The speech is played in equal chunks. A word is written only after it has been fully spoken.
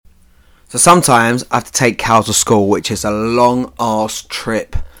So sometimes I have to take Cal to school, which is a long arse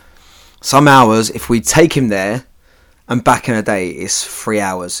trip. Some hours, if we take him there, and back in a day, it's 3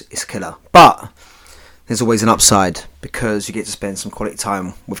 hours. It's a killer. But there's always an upside, because you get to spend some quality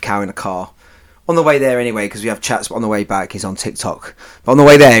time with Cal in the car. On the way there anyway, because we have chats, but on the way back, he's on TikTok. But on the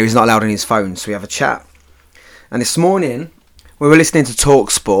way there, he's not allowed on his phone, so we have a chat. And this morning, we were listening to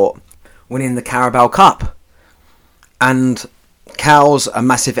TalkSport, winning the Carabao Cup. And Cal's a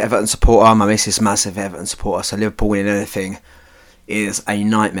massive Everton supporter, my missus is a massive Everton supporter, so Liverpool winning anything is a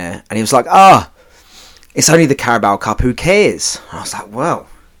nightmare. And he was like, it's only the Carabao Cup, who cares? And I was like, well,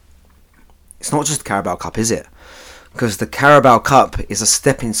 it's not just the Carabao Cup, is it? Because the Carabao Cup is a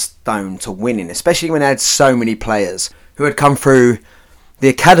stepping stone to winning, especially when they had so many players who had come through the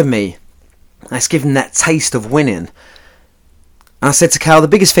academy. That's given that taste of winning. And I said to Cal, the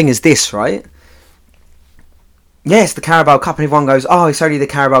biggest thing is this, right? Yes, the Carabao Cup, and everyone goes, it's only the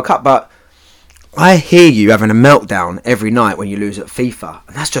Carabao Cup, but I hear you having a meltdown every night when you lose at FIFA,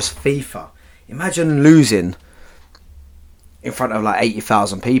 and that's just FIFA. Imagine losing in front of like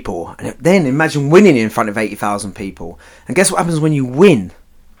 80,000 people, and then imagine winning in front of 80,000 people. And guess what happens when you win?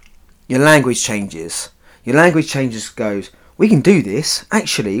 Your language changes. Your language changes, goes, we can do this.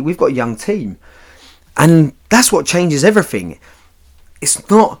 Actually, we've got a young team. And that's what changes everything. It's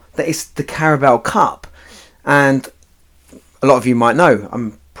not that it's the Carabao Cup. And a lot of you might know,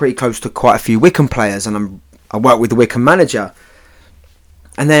 I'm pretty close to quite a few Wycombe players, and I work with the Wycombe manager.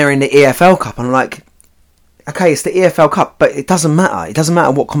 And they're in the EFL Cup, and I'm like, okay, it's the EFL Cup, but it doesn't matter. It doesn't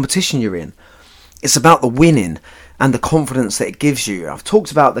matter what competition you're in. It's about the winning and the confidence that it gives you. I've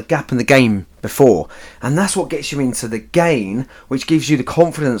talked about the gap in the game before, and that's what gets you into the gain, which gives you the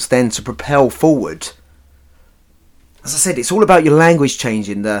confidence then to propel forward. As I said, it's all about your language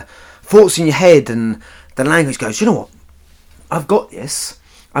changing, the thoughts in your head, and the language goes, you know what? I've got this.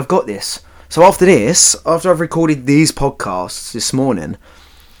 So after I've recorded these podcasts this morning,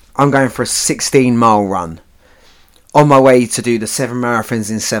 I'm going for a 16-mile run on my way to do the 7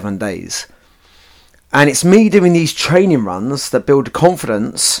 marathons in 7 days. And it's me doing these training runs that build the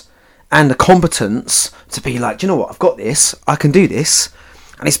confidence and the competence to be like, do you know what? I've got this. I can do this.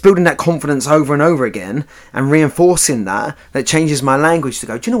 And it's building that confidence over and over again and reinforcing that changes my language to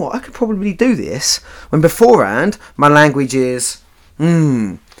go, do you know what? I could probably do this. When beforehand, my language is,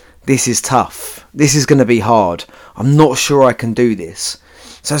 this is tough. This is going to be hard. I'm not sure I can do this.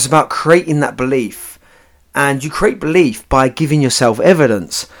 So it's about creating that belief. And you create belief by giving yourself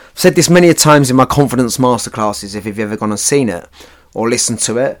evidence. I've said this many times in my confidence masterclasses, if you've ever gone and seen it or listened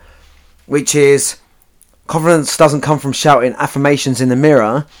to it, which is, confidence doesn't come from shouting affirmations in the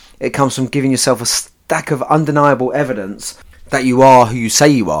mirror. It comes from giving yourself a stack of undeniable evidence that you are who you say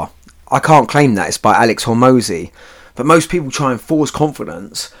you are. I can't claim that. It's by Alex Hormozy. But most people try and force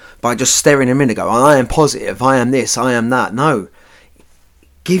confidence by just staring in a mirror and go, I am positive, I am this, I am that. No.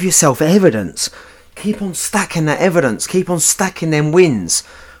 Give yourself evidence. Keep on stacking that evidence. Keep on stacking them wins.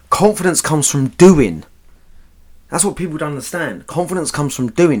 Confidence comes from doing. That's what people don't understand. Confidence comes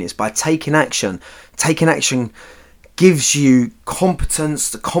from doing is by taking action. Taking action gives you competence.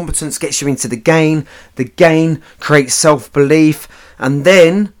 The competence gets you into the gain. The gain creates self-belief. And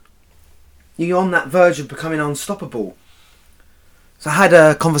then you're on that verge of becoming unstoppable. So I had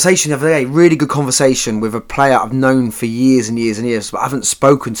a conversation the other day, really good conversation with a player I've known for years and years and years, but I haven't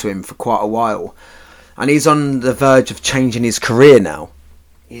spoken to him for quite a while. And he's on the verge of changing his career now.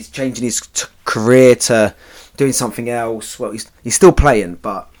 He's changing his career to doing something else. Well, he's still playing,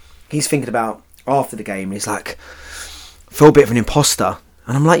 but he's thinking about after the game. He's like, I feel a bit of an imposter.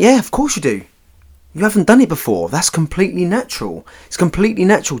 And I'm like, yeah, of course you do. You haven't done it before. That's completely natural. It's completely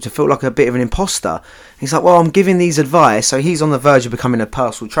natural to feel like a bit of an imposter. He's like, well, I'm giving these advice. So he's on the verge of becoming a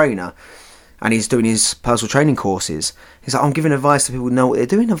personal trainer. And he's doing his personal training courses. He's like, I'm giving advice to people who know what they're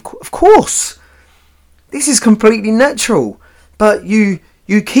doing. Of course. This is completely natural. But you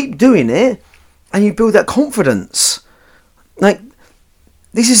keep doing it. And you build that confidence. Like,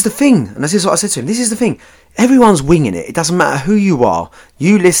 this is the thing. And this is what I said to him. This is the thing. Everyone's winging it. It doesn't matter who you are.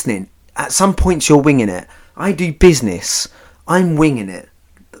 You listening. At some points you're winging it. I do business. I'm winging it.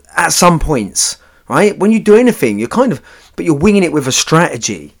 At some points. Right? When you do anything, but you're winging it with a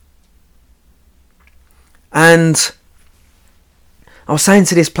strategy. And I was saying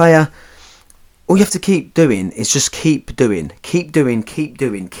to this player, all you have to keep doing is just keep doing. Keep doing.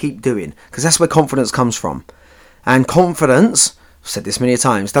 Because that's where confidence comes from. And confidence, I've said this many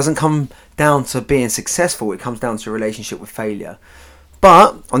times, doesn't come down to being successful. It comes down to a relationship with failure.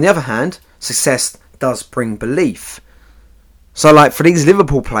 But, on the other hand, success does bring belief. So, like, for these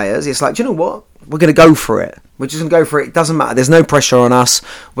Liverpool players, it's like, do you know what? we're going to go for it. We're just going to go for it. It doesn't matter. There's no pressure on us.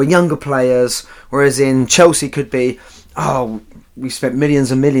 We're younger players. Whereas in Chelsea could be, we spent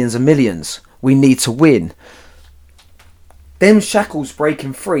millions and millions and millions. We need to win. Them shackles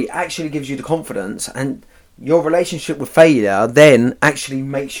breaking free actually gives you the confidence, and your relationship with failure then actually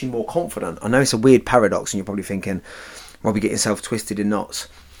makes you more confident. I know it's a weird paradox, and you're probably thinking, well, we get yourself twisted in knots.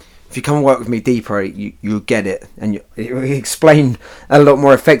 If you come and work with me deeper, you'll get it, and you explain a lot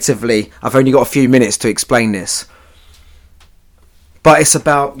more effectively. I've only got a few minutes to explain this. But it's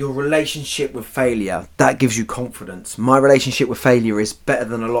about your relationship with failure. That gives you confidence. My relationship with failure is better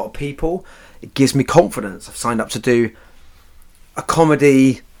than a lot of people. It gives me confidence. I've signed up to do a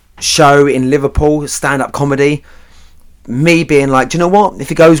comedy show in Liverpool, stand-up comedy. Me being like, do you know what?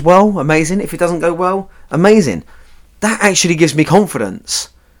 If it goes well, amazing. If it doesn't go well, amazing. That actually gives me confidence.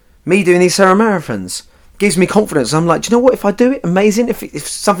 Me doing these Sarah marathons gives me confidence. I'm like, do you know what? If I do it, amazing. If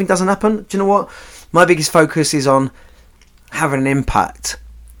something doesn't happen, do you know what? My biggest focus is on having an impact.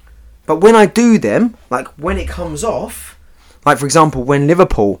 But when I do them, like when it comes off, like for example, when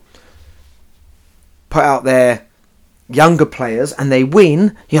Liverpool put out their younger players and they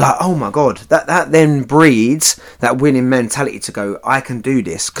win, you're like, oh my god, that then breeds that winning mentality to go, I can do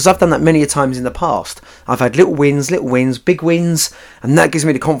this. Because I've done that many a times in the past. I've had little wins, big wins, and that gives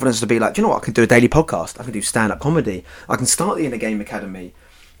me the confidence to be like, do you know what, I can do a daily podcast, I can do stand-up comedy, I can start the Inner Game Academy,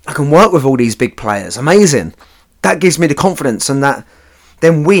 I can work with all these big players, amazing. That gives me the confidence, and that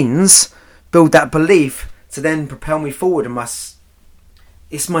then wins build that belief to then propel me forward. And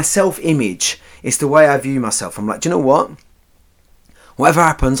it's my self-image. It's the way I view myself. I'm like, do you know what? Whatever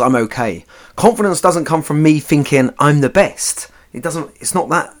happens, I'm okay. Confidence doesn't come from me thinking I'm the best. It's not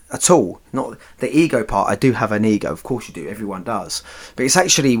that at all. Not the ego part. I do have an ego. Of course you do. Everyone does. But it's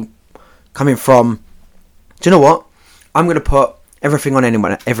actually coming from, do you know what? I'm going to put everything on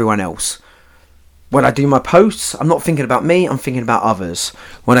everyone else. When I do my posts, I'm not thinking about me, I'm thinking about others.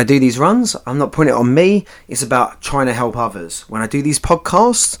 When I do these runs, I'm not putting it on me, it's about trying to help others. When I do these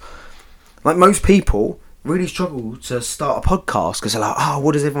podcasts, like most people really struggle to start a podcast because they're like,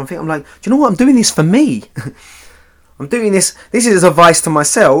 what does everyone think? I'm like, do you know what? I'm doing this for me. I'm doing this. This is advice to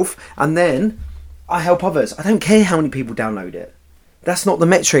myself, and then I help others. I don't care how many people download it. That's not the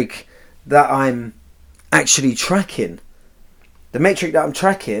metric that I'm actually tracking. The metric that I'm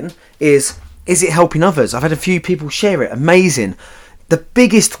tracking is it helping others? I've had a few people share it. Amazing. The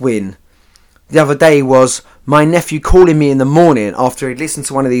biggest win the other day was my nephew calling me in the morning after he'd listened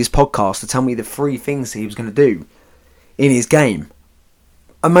to one of these podcasts to tell me the 3 things that he was going to do in his game.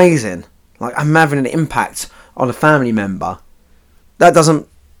 Amazing. Like, I'm having an impact on a family member.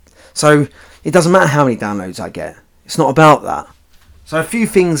 So it doesn't matter how many downloads I get. It's not about that. So a few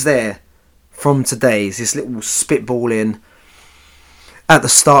things there from today is this little spitballing at the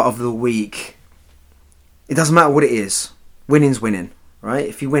start of the week. It doesn't matter what it is. Winning's winning, right?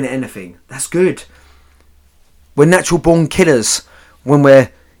 If you win at anything, that's good. We're natural born killers. When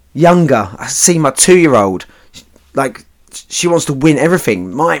we're younger, I see my 2-year-old, like, she wants to win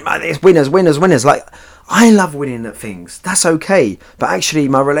everything. It's winners. Like, I love winning at things. That's okay. But actually,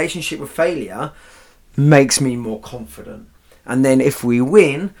 my relationship with failure makes me more confident. And then if we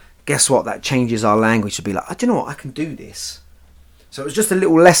win, guess what? That changes our language to be like, do you know what? I can do this. So it was just a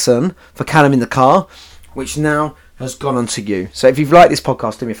little lesson for Callum in the car, which now has gone on to you. So if you've liked this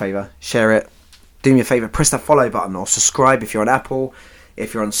podcast, do me a favour, share it. Do me a favour, press that follow button or subscribe if you're on Apple,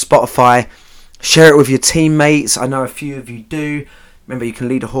 if you're on Spotify. Share it with your teammates. I know a few of you do. Remember, you can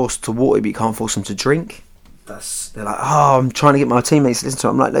lead a horse to water, but you can't force them to drink. They're like, I'm trying to get my teammates to listen to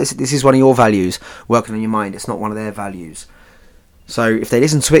it. I'm like, this is one of your values working on your mind. It's not one of their values. So if they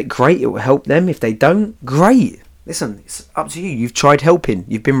listen to it, great. It will help them. If they don't, great. Listen, it's up to you. You've tried helping.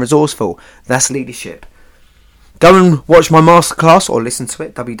 You've been resourceful. That's leadership. Go and watch my masterclass or listen to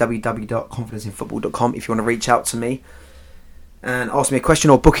it, www.confidenceinfootball.com, if you want to reach out to me and ask me a question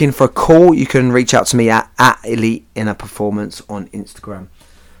or book in for a call. You can reach out to me at Elite Inner Performance on Instagram.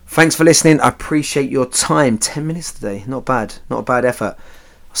 Thanks for listening. I appreciate your time. 10 minutes today. Not bad. Not a bad effort.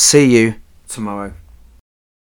 See you tomorrow.